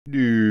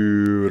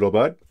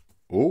Doodlebud.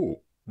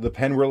 Oh, the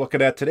pen we're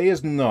looking at today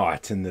is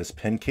not in this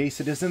pen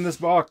case. It is in this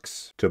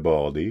box.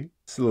 Tibaldi.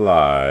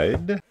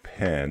 Slide.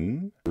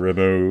 Pen.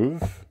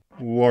 Remove.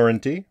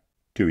 Warranty.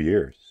 2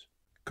 years.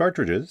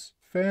 Cartridges.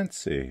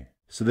 Fancy.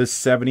 So this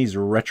 70s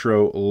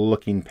retro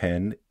looking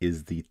pen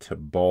is the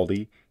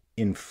Tibaldi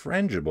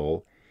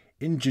Infrangibile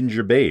in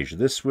ginger beige.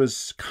 This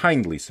was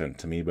kindly sent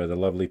to me by the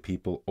lovely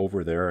people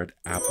over there at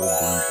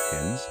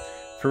Pens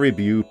for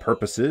review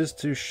purposes,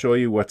 to show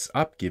you what's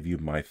up, give you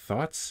my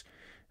thoughts,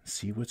 and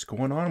see what's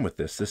going on with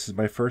this. This is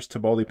my first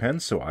Tibaldi pen,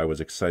 so I was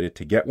excited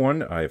to get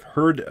one. I've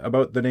heard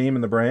about the name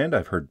and the brand.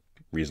 I've heard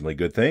reasonably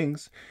good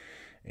things,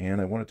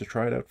 and I wanted to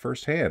try it out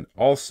firsthand.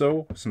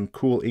 Also, some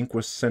cool ink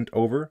was sent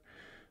over,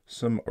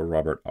 some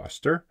Robert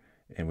Oster,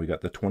 and we got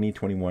the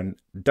 2021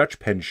 Dutch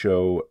Pen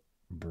Show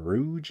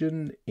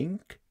Brugen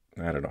ink.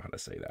 I don't know how to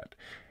say that.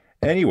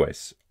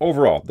 Anyways,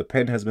 overall, the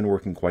pen has been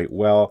working quite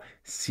well.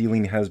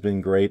 Sealing has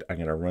been great. I'm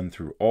going to run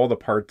through all the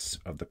parts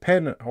of the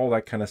pen, all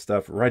that kind of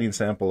stuff, writing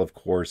sample, of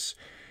course,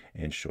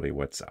 and show you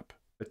what's up.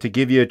 But to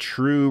give you a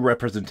true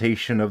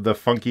representation of the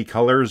funky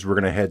colors, we're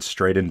going to head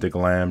straight into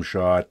glam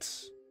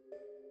shots.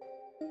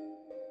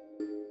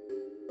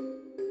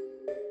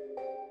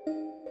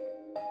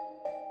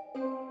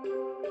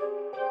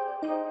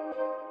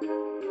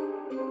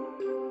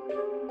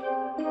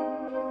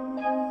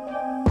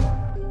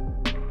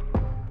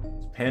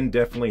 Pen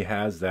definitely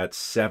has that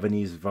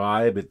 70s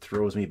vibe. It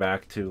throws me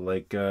back to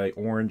like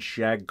orange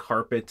shag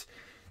carpet,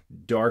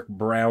 dark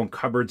brown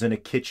cupboards in a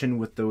kitchen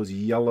with those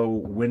yellow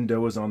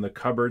windows on the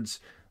cupboards,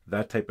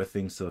 that type of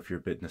thing. So if you're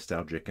a bit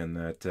nostalgic and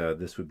that,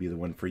 this would be the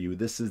one for you.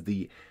 This is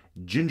the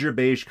ginger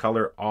beige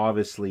color.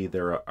 Obviously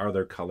there are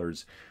other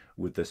colors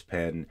with this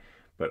pen,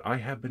 but I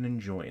have been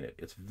enjoying it.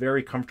 It's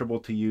very comfortable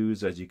to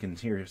use. As you can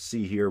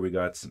see here, we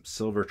got some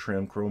silver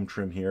trim, chrome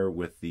trim here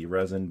with the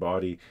resin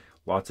body.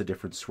 Lots of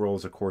different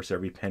swirls. Of course,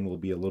 every pen will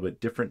be a little bit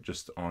different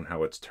just on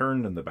how it's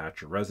turned and the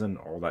batch of resin,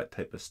 all that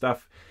type of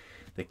stuff.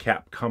 The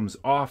cap comes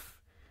off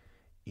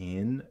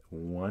in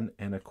 1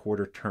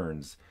 1/4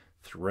 turns.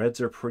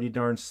 Threads are pretty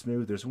darn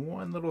smooth. There's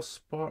one little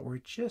spot where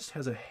it just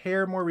has a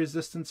hair more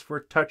resistance for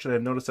a touch, and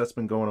I've noticed that's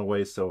been going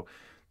away, so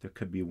there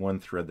could be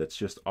one thread that's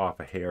just off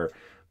a hair,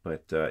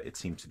 but it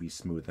seems to be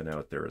smoothing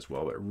out there as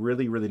well. But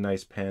really, really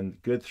nice pen.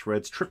 Good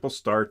threads, triple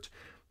start,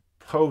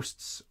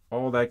 posts,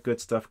 all that good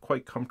stuff.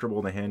 Quite comfortable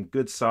in the hand.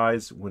 Good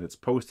size. When it's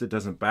posted,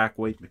 doesn't back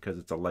weight because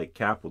it's a light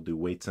cap. We'll do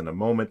weights in a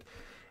moment.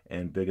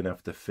 And big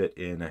enough to fit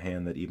in a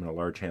hand that even a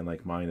large hand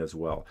like mine as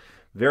well.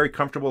 Very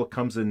comfortable. It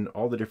comes in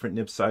all the different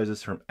nib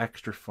sizes from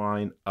extra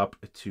fine up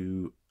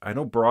to, I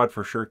know broad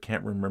for sure.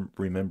 Can't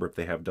remember if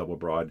they have double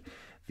broad.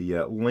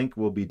 The link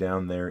will be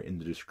down there in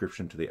the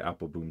description to the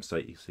Appleboom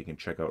site, so you can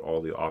check out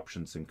all the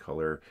options and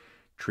color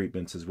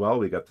treatments as well.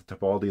 We got the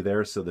Tibaldi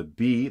there, so the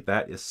B,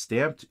 that is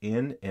stamped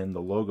in, and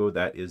the logo,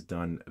 that is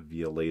done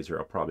via laser.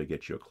 I'll probably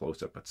get you a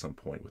close-up at some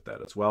point with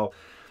that as well.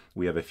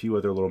 We have a few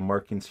other little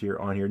markings here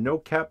on here. No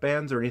cap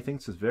bands or anything,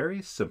 so it's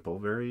very simple,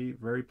 very,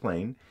 very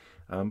plain,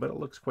 but it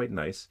looks quite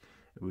nice.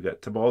 We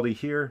got Tibaldi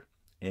here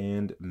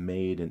and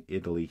made in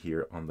Italy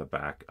here on the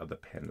back of the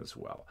pen as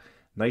well.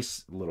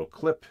 Nice little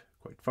clip.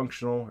 Quite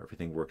functional.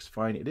 Everything works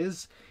fine. It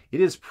is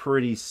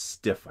pretty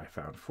stiff, I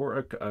found,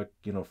 for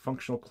a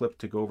functional clip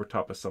to go over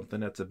top of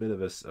something. That's a bit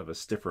of a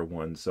stiffer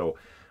one. So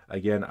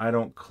again, I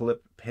don't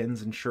clip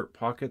pens in shirt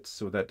pockets,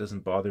 so that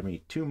doesn't bother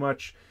me too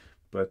much.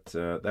 But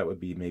that would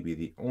be maybe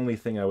the only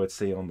thing I would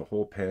say on the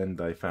whole pen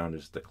that I found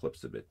is the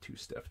clip's a bit too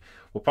stiff.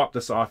 We'll pop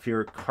this off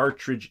here.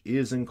 Cartridge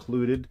is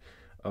included.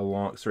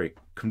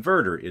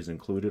 Converter is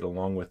included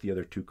along with the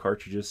other 2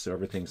 cartridges, so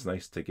everything's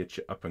nice to get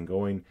you up and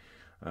going.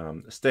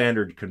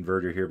 Standard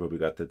converter here, but we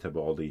got the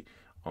Tibaldi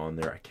on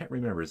there. I can't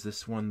remember, is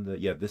this one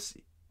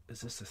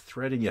is this a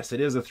thread-in? Yes, it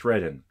is a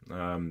thread-in.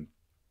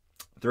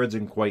 Threads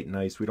in quite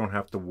nice. We don't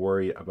have to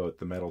worry about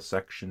the metal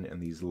section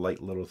and these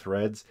light little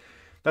threads.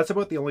 That's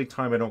about the only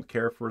time I don't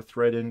care for a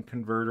thread-in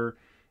converter,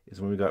 is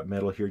when we got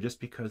metal here,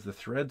 just because the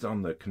threads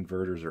on the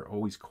converters are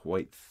always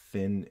quite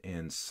thin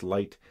and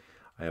slight.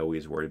 I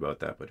always worry about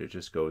that, but it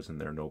just goes in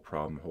there no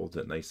problem, holds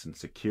it nice and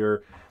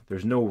secure.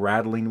 There's no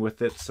rattling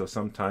with it, so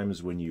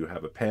sometimes when you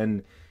have a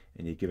pen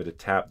and you give it a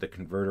tap, the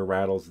converter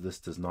rattles. This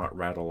does not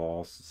rattle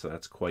all, so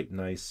that's quite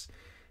nice.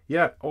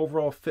 Yeah,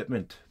 overall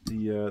fitment.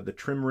 The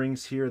trim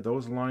rings here,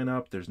 those line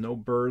up. There's no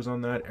burrs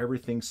on that.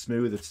 Everything's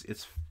smooth.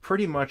 It's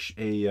pretty much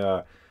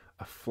a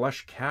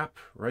flush cap,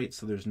 right?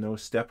 So there's no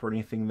step or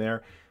anything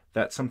there.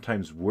 That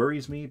sometimes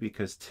worries me,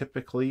 because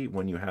typically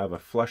when you have a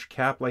flush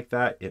cap like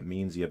that, it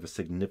means you have a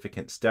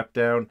significant step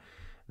down.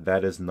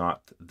 That is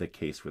not the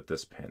case with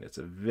this pen. It's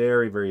a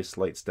very, very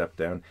slight step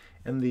down.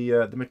 And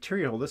the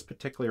material, this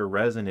particular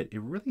resin, it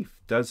really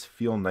does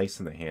feel nice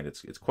in the hand.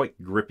 It's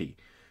quite grippy.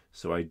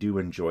 So I do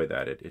enjoy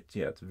that.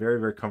 It's very,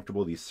 very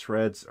comfortable. These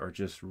threads are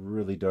just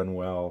really done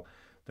well.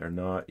 They're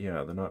not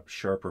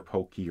sharp or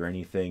pokey or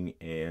anything.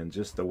 And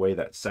just the way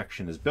that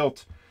section is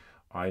built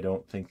I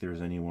don't think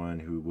there's anyone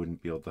who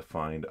wouldn't be able to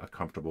find a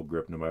comfortable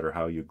grip no matter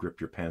how you grip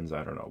your pens.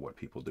 I don't know what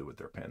people do with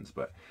their pens,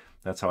 but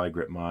that's how I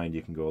grip mine.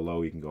 You can go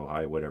low, you can go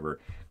high, whatever.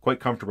 Quite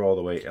comfortable all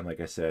the way. And like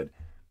I said,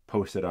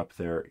 post it up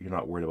there. You're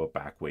not worried about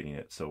back weighting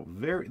it. So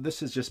this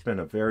has just been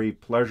a very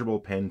pleasurable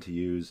pen to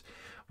use.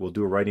 We'll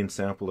do a writing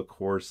sample, of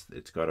course.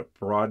 It's got a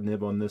broad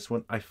nib on this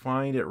one. I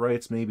find it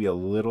writes maybe a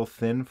little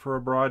thin for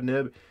a broad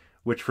nib,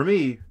 which for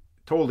me,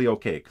 totally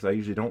okay, because I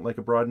usually don't like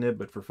a broad nib,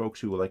 but for folks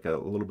who like a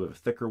little bit of a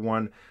thicker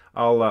one,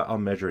 I'll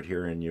measure it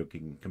here and you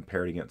can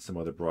compare it against some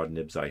other broad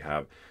nibs I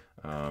have.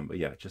 But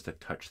yeah, just a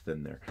touch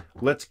thin there.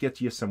 Let's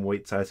get you some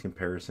weight size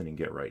comparison and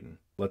get writing.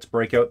 Let's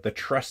break out the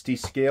trusty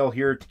scale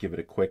here to give it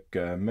a quick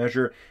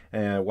measure.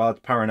 And while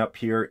it's powering up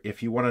here,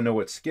 if you want to know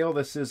what scale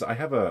this is, I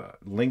have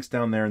links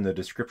down there in the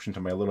description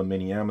to my little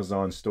mini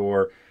Amazon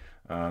store.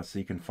 So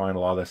you can find a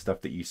lot of the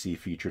stuff that you see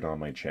featured on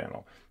my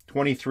channel.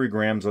 23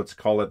 grams, let's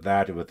call it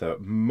that, with a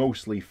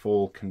mostly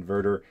full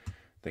converter.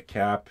 The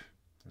cap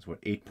is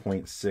what,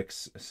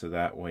 8.6, so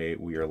that way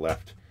we are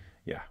left,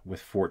 yeah,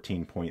 with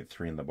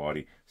 14.3 in the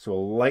body. So a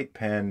light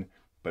pen,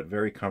 but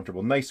very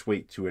comfortable. Nice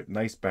weight to it,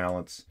 nice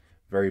balance,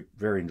 very,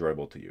 very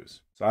enjoyable to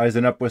use.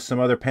 Sizing up with some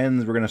other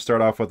pens, we're going to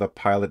start off with a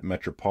Pilot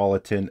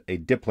Metropolitan, a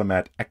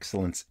Diplomat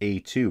Excellence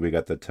A2. We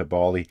got the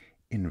Tibaldi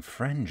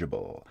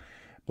Infrangibile,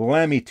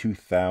 Bellamy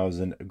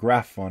 2000,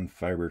 Graphon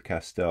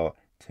Faber-Castell,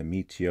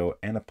 Temitio,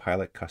 and a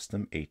Pilot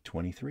Custom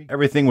 823.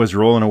 Everything was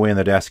rolling away in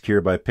the desk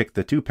here, but I picked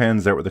the two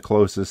pens that were the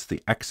closest,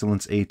 the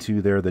Excellence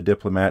A2 there, the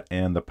Diplomat,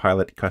 and the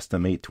Pilot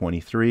Custom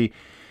 823.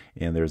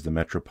 And there's the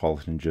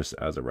Metropolitan just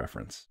as a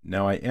reference.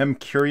 Now I am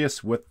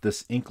curious what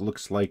this ink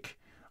looks like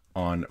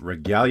on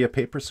Regalia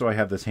paper, so I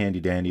have this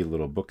handy dandy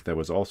little book that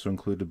was also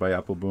included by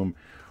Appleboom.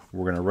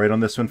 We're going to write on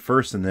this one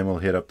first, and then we'll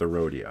hit up the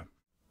Rhodia.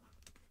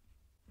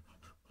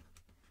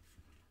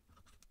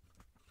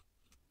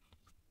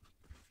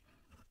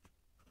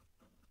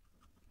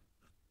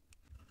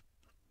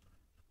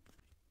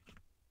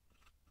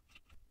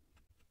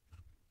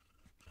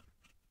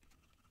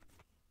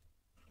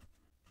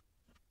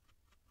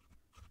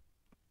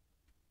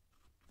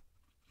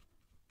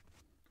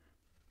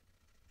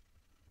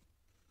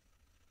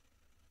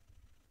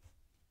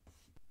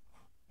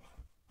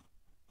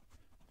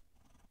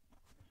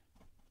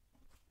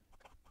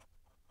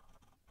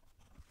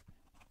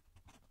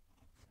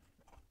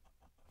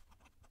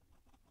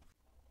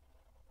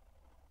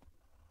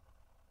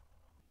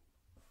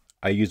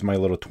 I used my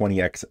little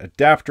 20X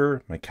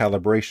adapter. My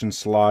calibration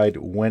slide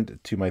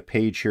went to my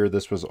page here.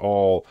 This was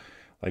all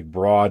like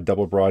broad,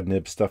 double broad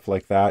nib, stuff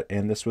like that.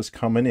 And this was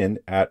coming in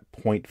at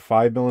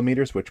 0.5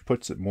 millimeters, which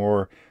puts it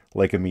more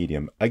like a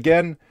medium.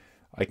 Again,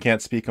 I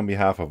can't speak on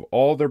behalf of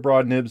all their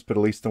broad nibs, but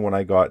at least the one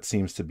I got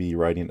seems to be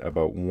writing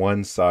about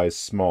one size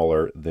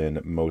smaller than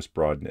most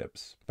broad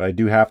nibs. But I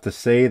do have to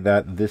say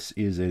that this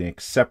is an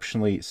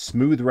exceptionally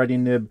smooth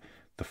writing nib.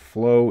 The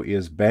flow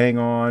is bang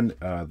on.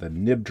 The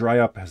nib dry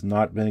up has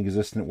not been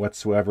existent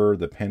whatsoever.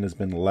 The pen has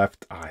been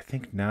left, I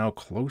think now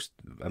close,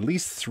 at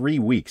least 3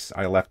 weeks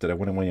I left it. I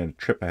went away on a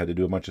trip. I had to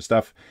do a bunch of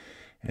stuff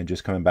and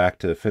just coming back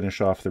to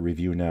finish off the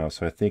review now.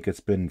 So I think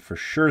it's been for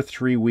sure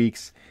 3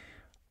 weeks.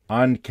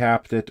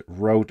 Uncapped it,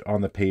 wrote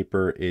on the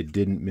paper. It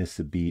didn't miss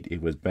a beat.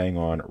 It was bang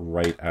on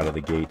right out of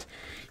the gate.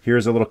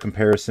 Here's a little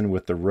comparison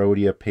with the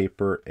Rhodia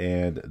paper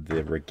and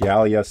the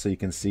Regalia, so you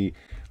can see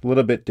a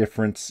little bit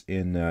difference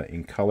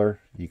in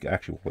color. You can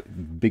actually,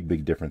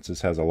 big difference.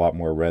 This has a lot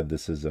more red.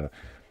 This is a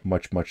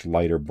much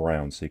lighter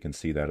brown, so you can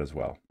see that as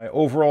well. My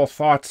overall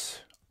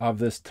thoughts of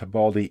this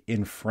Tibaldi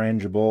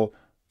Infrangibile.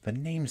 The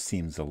name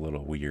seems a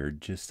little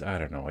weird. Just, I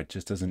don't know. It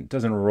just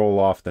doesn't roll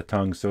off the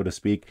tongue, so to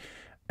speak.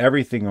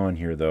 Everything on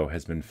here, though,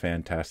 has been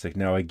fantastic.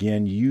 Now,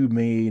 again, you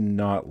may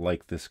not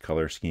like this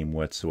color scheme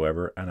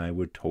whatsoever, and I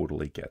would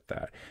totally get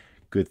that.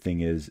 Good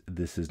thing is,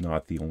 this is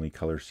not the only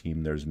color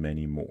scheme. There's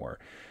many more.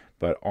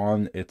 But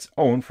on its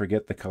own,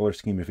 forget the color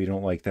scheme if you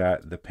don't like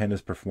that. The pen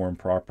is performed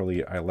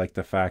properly. I like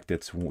the fact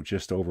it's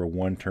just over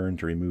one turn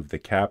to remove the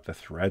cap. The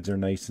threads are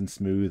nice and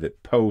smooth.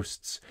 It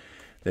posts.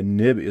 The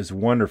nib is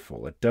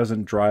wonderful. It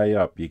doesn't dry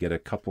up. You get a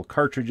couple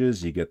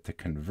cartridges. You get the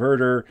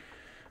converter.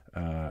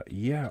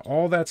 Yeah,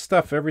 all that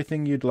stuff,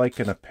 everything you'd like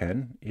in a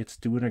pen. It's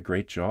doing a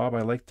great job.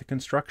 I like the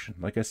construction.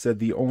 Like I said,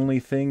 the only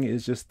thing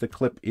is just the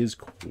clip is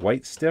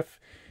quite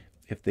stiff.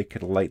 If they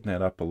could lighten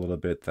that up a little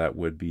bit, that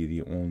would be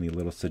the only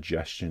little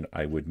suggestion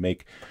I would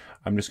make.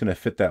 I'm just going to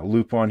fit that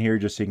loop on here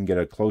just so you can get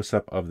a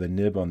close-up of the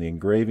nib on the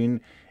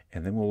engraving,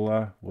 and then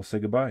we'll say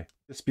goodbye.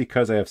 Just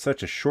because I have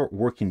such a short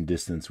working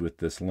distance with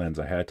this lens,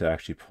 I had to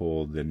actually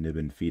pull the nib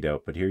and feed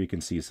out. But here you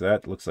can see, so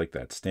that looks like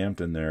that's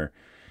stamped in there.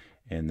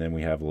 And then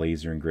we have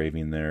laser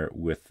engraving there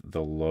with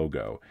the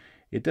logo.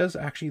 It does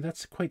actually,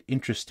 that's quite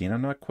interesting.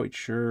 I'm not quite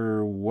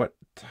sure what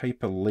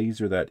type of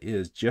laser that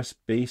is,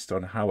 just based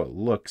on how it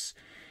looks.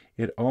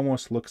 It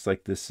almost looks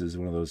like this is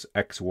one of those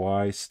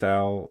XY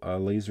style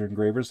laser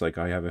engravers. Like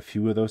I have a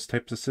few of those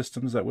types of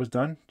systems that was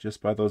done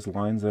just by those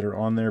lines that are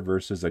on there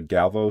versus a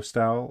Galvo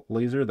style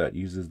laser that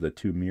uses the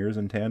two mirrors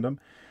in tandem.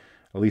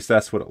 At least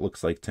that's what it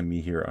looks like to me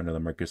here under the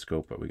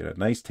microscope. But we got a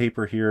nice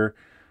taper here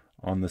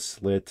on the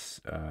slit.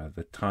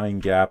 The tying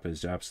gap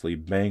is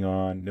absolutely bang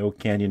on. No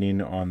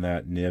canyoning on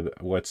that nib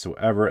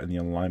whatsoever, and the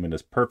alignment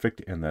is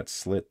perfect, and that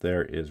slit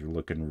there is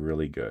looking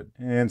really good.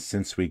 And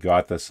since we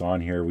got this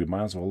on here, we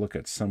might as well look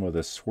at some of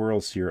the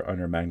swirls here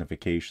under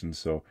magnification.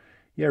 So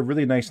yeah,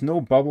 really nice. No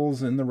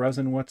bubbles in the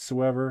resin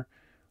whatsoever.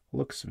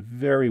 Looks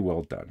very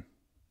well done.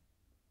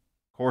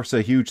 Of course,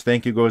 a huge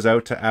thank you goes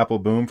out to Apple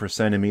Boom for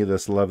sending me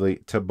this lovely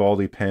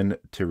Tibaldi pen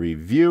to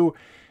review.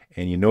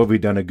 And you know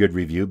we've done a good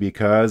review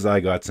because I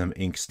got some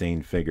ink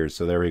stain figures.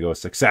 So there we go,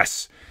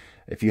 success.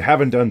 If you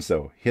haven't done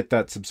so, hit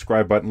that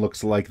subscribe button.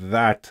 Looks like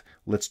that.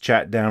 Let's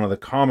chat down in the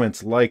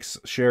comments, likes,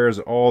 shares,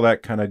 all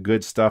that kind of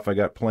good stuff. I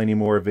got plenty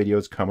more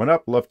videos coming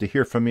up. Love to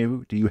hear from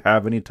you. Do you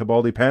have any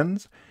Tibaldi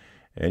pens?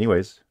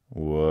 Anyways,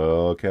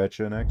 we'll catch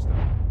you next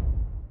time.